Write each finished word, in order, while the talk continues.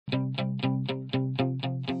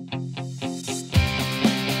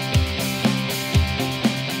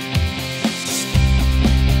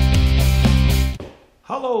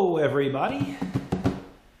everybody.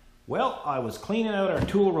 Well, I was cleaning out our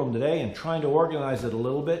tool room today and trying to organize it a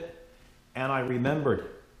little bit, and I remembered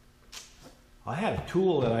I had a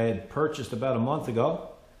tool that I had purchased about a month ago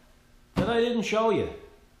that I didn't show you.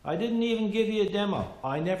 I didn't even give you a demo.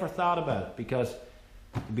 I never thought about it because,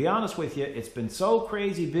 to be honest with you, it's been so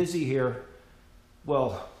crazy busy here,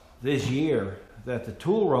 well, this year, that the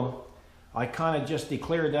tool room, I kind of just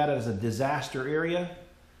declared that as a disaster area.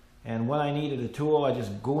 And when I needed a tool, I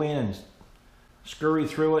just go in and scurry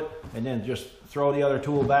through it and then just throw the other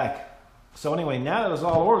tool back. So anyway, now that it's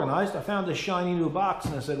all organized, I found this shiny new box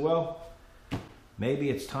and I said, well,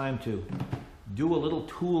 maybe it's time to do a little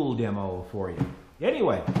tool demo for you.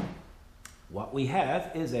 Anyway, what we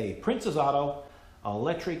have is a Princess Auto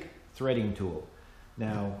electric threading tool.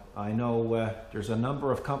 Now, I know there's a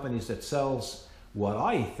number of companies that sells what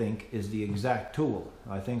I think is the exact tool.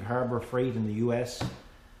 I think Harbor Freight in the US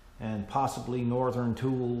and possibly Northern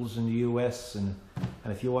Tools in the US and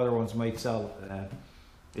a few other ones might sell.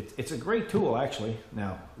 It's a great tool, actually.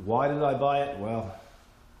 Now, why did I buy it? Well,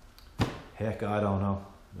 heck, I don't know.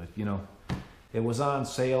 But you know, it was on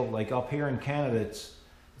sale. Like up here in Canada, it's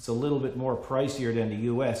a little bit more pricier than the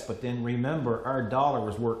US, but then remember, our dollar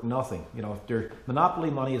is worth nothing. You know, their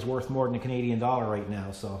monopoly money is worth more than the Canadian dollar right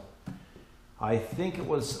now. So I think it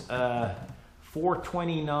was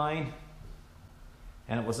 $4.29,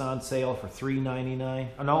 and it was on sale for $3.99.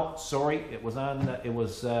 Oh no, sorry, it was on. It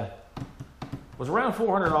was around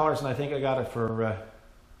 $400, and I think I got it for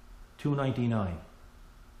 $2.99.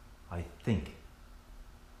 I think.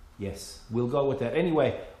 Yes, we'll go with that.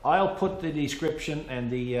 Anyway, I'll put the description and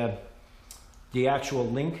the actual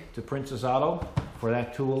link to Princess Auto for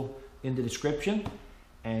that tool in the description,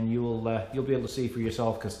 and you'll be able to see for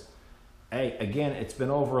yourself. Because, hey, again, it's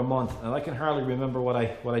been over a month, and I can hardly remember what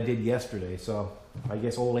I did yesterday. So I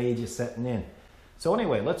guess old age is setting in. So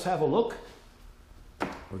anyway, let's have a look.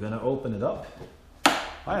 We're going to open it up.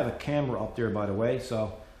 I have a camera up there, by the way,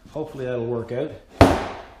 so hopefully that'll work out.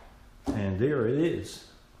 And there it is.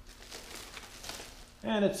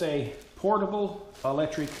 And it's a portable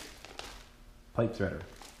electric pipe threader.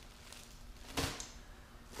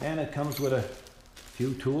 And it comes with a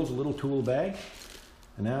few tools, a little tool bag,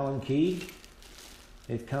 an Allen key.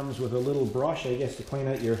 It comes with a little brush, I guess, to clean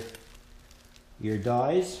out your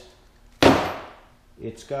dies.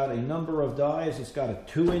 It's got a number of dies. It's got a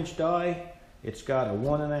 2-inch die. It's got a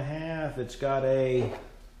 1.5. It's got a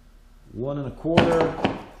 1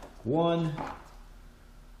 1/4, 1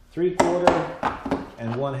 3/4,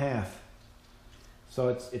 and 1/2. So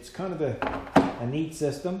it's kind of a neat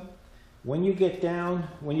system. When you get down,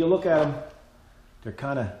 when you look at them, they're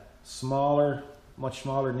kind of smaller, much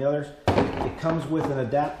smaller than the others. It comes with an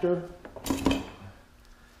adapter.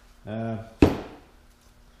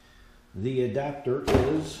 The adapter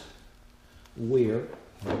is where?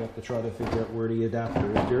 I have to try to figure out where the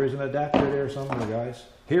adapter is. There is an adapter there somewhere, guys.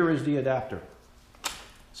 Here is the adapter.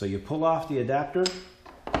 So you pull off the adapter,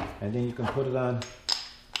 and then you can put it on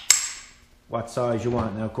what size you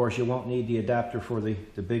want. Now, of course, you won't need the adapter for the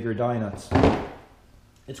bigger die nuts.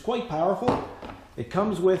 It's quite powerful. It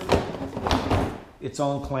comes with its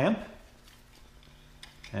own clamp,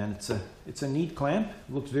 and it's a neat clamp.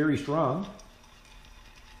 It looks very strong,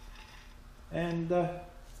 and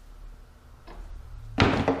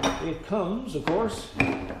it comes, of course,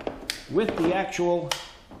 with the actual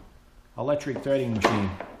electric threading machine.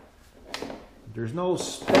 There's no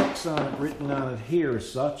specs on it written on it here as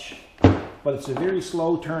such, but it's a very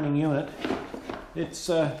slow turning unit. It's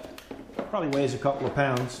probably weighs a couple of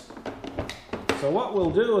pounds. So what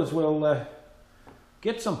we'll do is we'll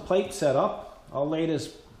get some plates set up. I'll lay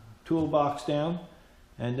this toolbox down,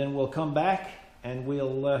 and then we'll come back and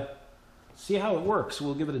we'll see how it works.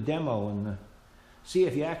 We'll give it a demo and see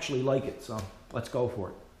if you actually like it. So let's go for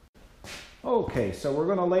it. Okay, so we're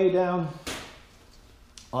going to lay down,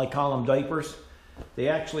 I call them diapers. They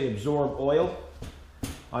actually absorb oil.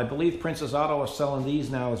 I believe Princess Auto is selling these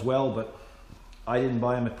now as well, but I didn't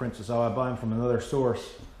buy them at Princess Auto. I buy them from another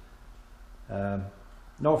source.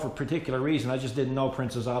 No for particular reason. I just didn't know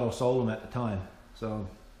Princess Auto sold them at the time. So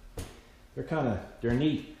they're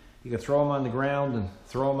neat. You can throw them on the ground and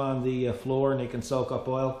throw them on the floor, and they can soak up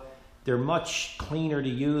oil. They're much cleaner to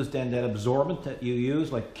use than that absorbent that you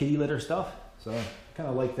use, like kitty litter stuff. So I kind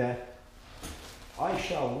of like that. I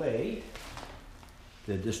shall lay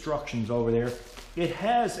the instructions over there. It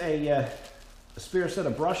has a spare set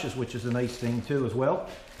of brushes, which is a nice thing too as well.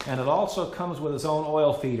 And it also comes with its own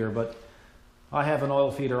oil feeder, but I have an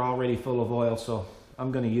oil feeder already full of oil, so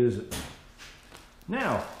I'm going to use it.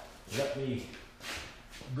 Now, let me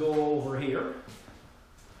go over here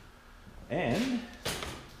and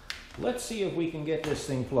let's see if we can get this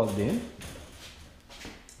thing plugged in.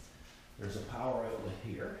 There's a power outlet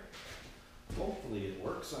here. Hopefully it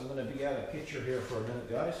works. I'm going to be out of picture here for a minute,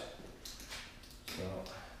 guys. So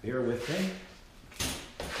bear with me.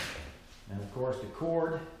 And of course the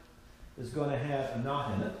cord is going to have a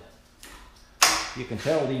knot in it. You can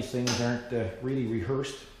tell these things aren't really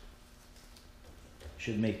rehearsed.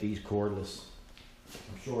 Should make these cordless.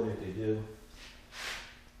 I'm sure that they do.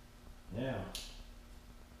 Now,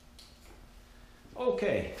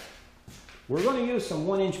 okay, we're going to use some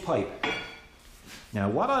 1-inch pipe. Now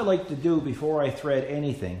what I like to do before I thread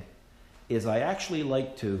anything is I actually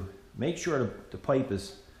like to make sure the pipe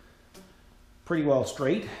is pretty well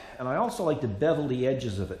straight, and I also like to bevel the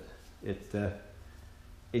edges of it.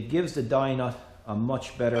 It gives the die nut a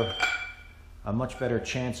much better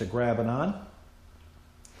chance of grabbing on.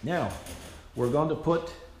 Now we're going to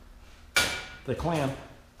put the clamp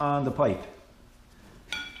on the pipe,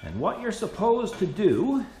 and what you're supposed to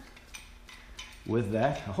do with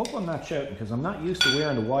that, I hope I'm not shouting because I'm not used to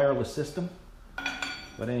wearing the wireless system,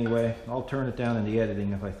 but anyway, I'll turn it down in the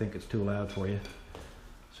editing if I think it's too loud for you,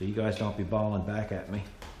 so you guys don't be bawling back at me.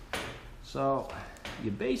 So you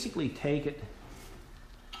basically take it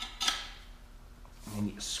and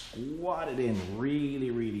you squat it in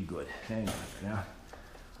really good. Hang on now,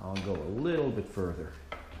 I'll go a little bit further.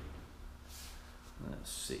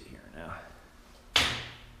 Let's see here now.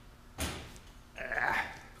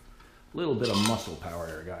 A little bit of muscle power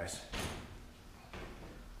there, guys.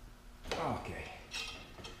 Okay.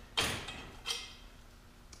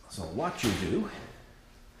 So what you do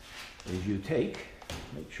is you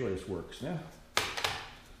make sure this works now.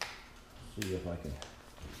 See if I can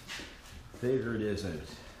figure this out.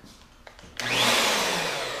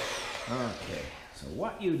 Okay, so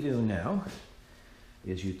what you do now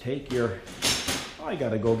is you take your, I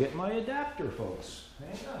gotta go get my adapter, folks.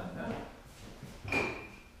 Hang on now.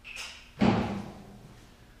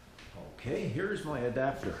 Okay, here's my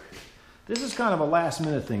adapter. This is kind of a last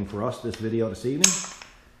minute thing for us, this video this evening,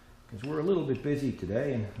 because we're a little bit busy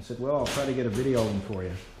today, and I said, well, I'll try to get a video in for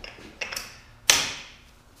you.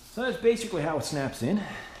 So that's basically how it snaps in.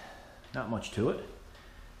 Not much to it.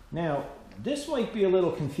 Now, this might be a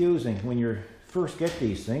little confusing when you first get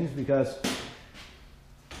these things, because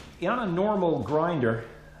on a normal grinder,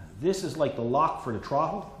 this is like the lock for the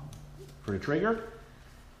throttle, for the trigger.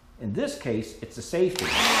 In this case, it's a safety.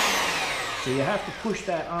 So you have to push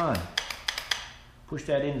that on. Push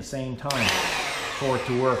that in the same time for it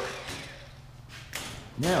to work.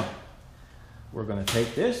 Now, we're going to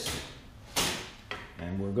take this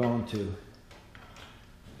and we're going to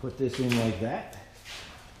put this in like that.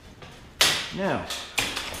 Now,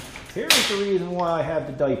 here's the reason why I have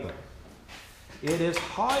the diaper. It is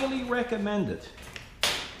highly recommended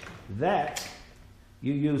that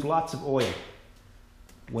you use lots of oil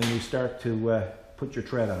when you start to put your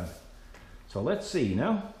thread on. So let's see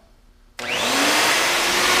now.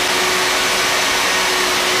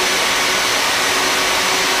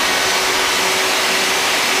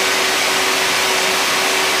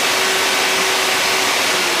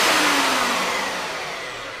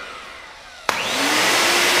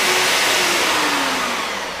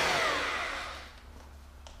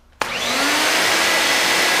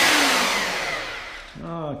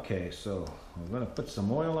 Okay, so I'm going to put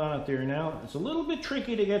some oil on it there now. It's a little bit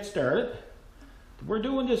tricky to get started. We're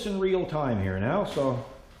doing this in real time here now, so.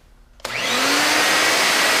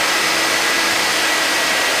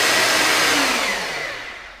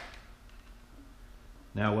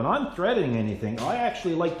 Now when I'm threading anything, I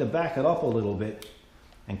actually like to back it up a little bit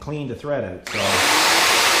and clean the thread out. So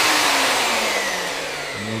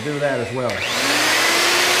and we'll do that as well.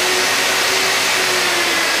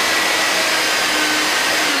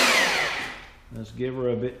 Let's give her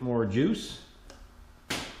a bit more juice.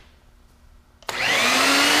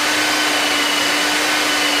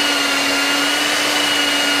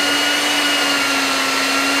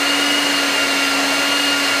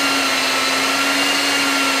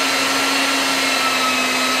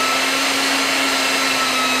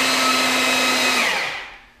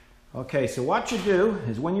 Okay, so what you do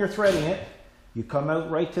is when you're threading it, you come out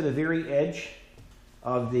right to the very edge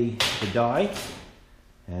of the die,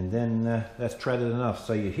 and then that's threaded enough.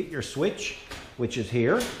 So you hit your switch, which is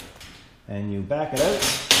here, and you back it out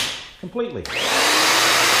completely.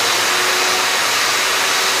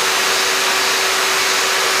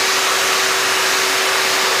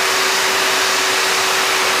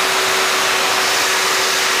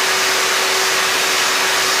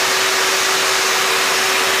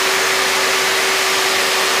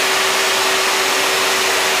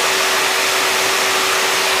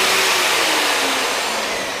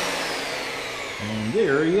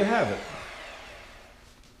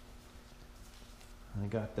 I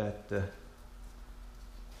got that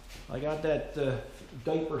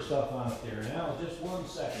diaper stuff on it there. Now, just 1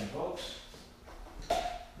 second, folks.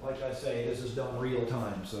 Like I say, this is done real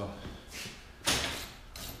time, so.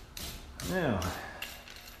 Now,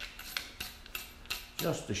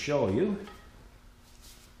 just to show you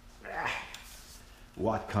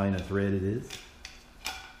what kind of thread it is.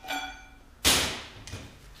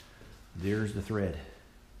 There's the thread.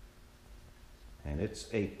 And it's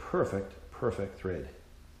a perfect thread.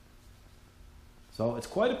 So it's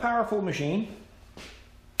quite a powerful machine.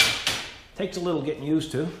 Takes a little getting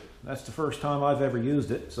used to. That's the first time I've ever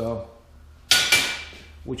used it, so,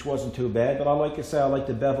 which wasn't too bad, but I like to say I like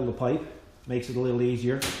to bevel the pipe. Makes it a little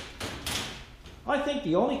easier. I think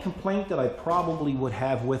the only complaint that I probably would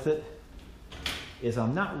have with it is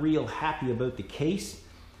I'm not real happy about the case.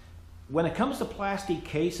 When it comes to plastic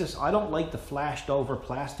cases, I don't like the flashed over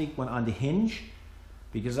plastic when on the hinge,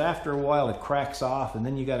 because after a while it cracks off and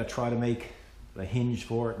then you got to try to make a hinge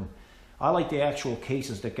for it. And I like the actual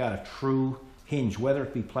cases that got a true hinge, whether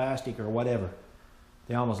it be plastic or whatever.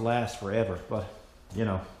 They almost last forever, but you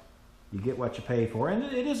know, you get what you pay for, and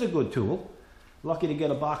it is a good tool. Lucky to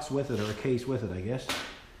get a box with it or a case with it, I guess.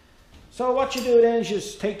 So what you do then is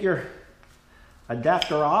just take your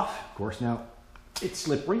adapter off. Of course, now it's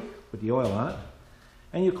slippery with the oil on it,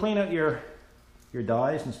 and you clean out your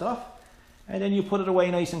dies and stuff, and then you put it away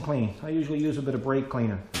nice and clean. I usually use a bit of brake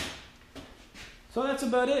cleaner. So that's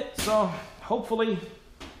about it. So hopefully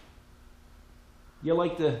you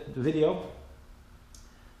like the video.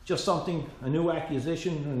 Just something, a new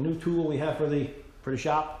acquisition, a new tool we have for the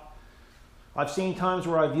shop. I've seen times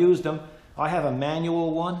where I've used them. I have a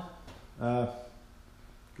manual one. A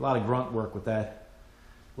lot of grunt work with that.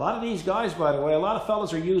 A lot of these guys, by the way, a lot of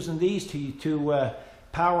fellas are using these to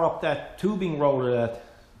power up that tubing roller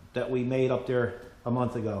that we made up there a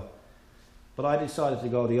month ago. But I decided to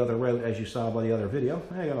go the other route, as you saw by the other video.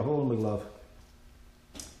 I got a hole in my glove.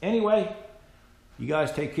 Anyway, you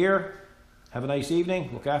guys take care. Have a nice evening.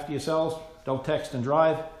 Look after yourselves. Don't text and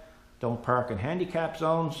drive. Don't park in handicap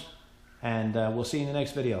zones. And we'll see you in the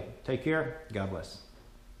next video. Take care. God bless.